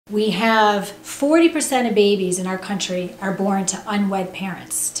We have 40% of babies in our country are born to unwed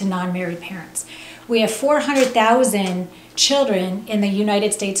parents, to non-married parents. We have 400,000 children in the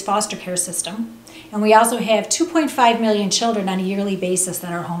United States foster care system, and we also have 2.5 million children on a yearly basis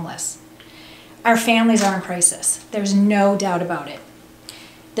that are homeless. Our families are in crisis. There's no doubt about it.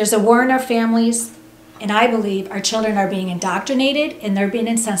 There's a war in our families, and I believe our children are being indoctrinated and they're being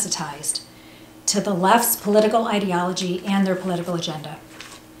insensitized to the left's political ideology and their political agenda.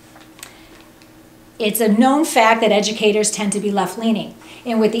 It's a known fact that educators tend to be left-leaning.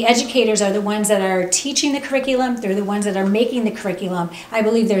 And with the educators are the ones that are teaching the curriculum, they're the ones that are making the curriculum. I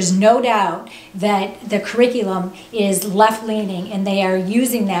believe there's no doubt that the curriculum is left-leaning and they are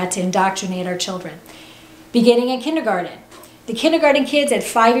using that to indoctrinate our children. Beginning in kindergarten. The kindergarten kids at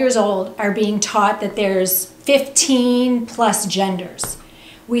 5 years old are being taught that there's 15 plus genders.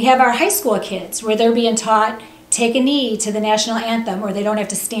 We have our high school kids where they're being taught, take a knee to the national anthem or they don't have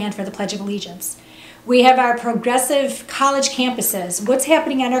to stand for the Pledge of Allegiance. We have our progressive college campuses. What's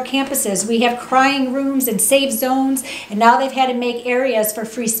happening on our campuses? We have crying rooms and safe zones, and now they've had to make areas for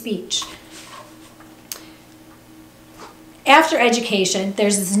free speech. After education,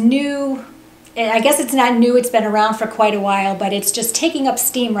 there's this new, and I guess it's not new, it's been around for quite a while, but it's just taking up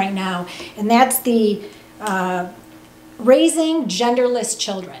steam right now, and that's the raising genderless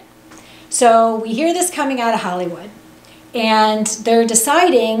children. So we hear this coming out of Hollywood. And they're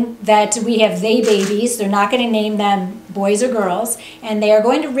deciding that we have they babies, they're not going to name them boys or girls, and they are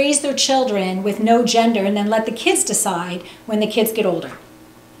going to raise their children with no gender and then let the kids decide when the kids get older.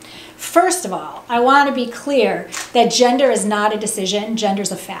 First of all, I want to be clear that gender is not a decision, gender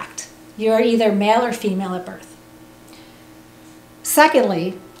is a fact. You're either male or female at birth.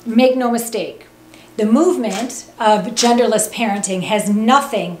 Secondly, make no mistake, the movement of genderless parenting has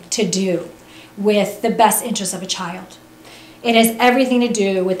nothing to do with the best interest of a child. It has everything to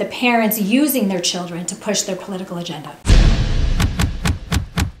do with the parents using their children to push their political agenda.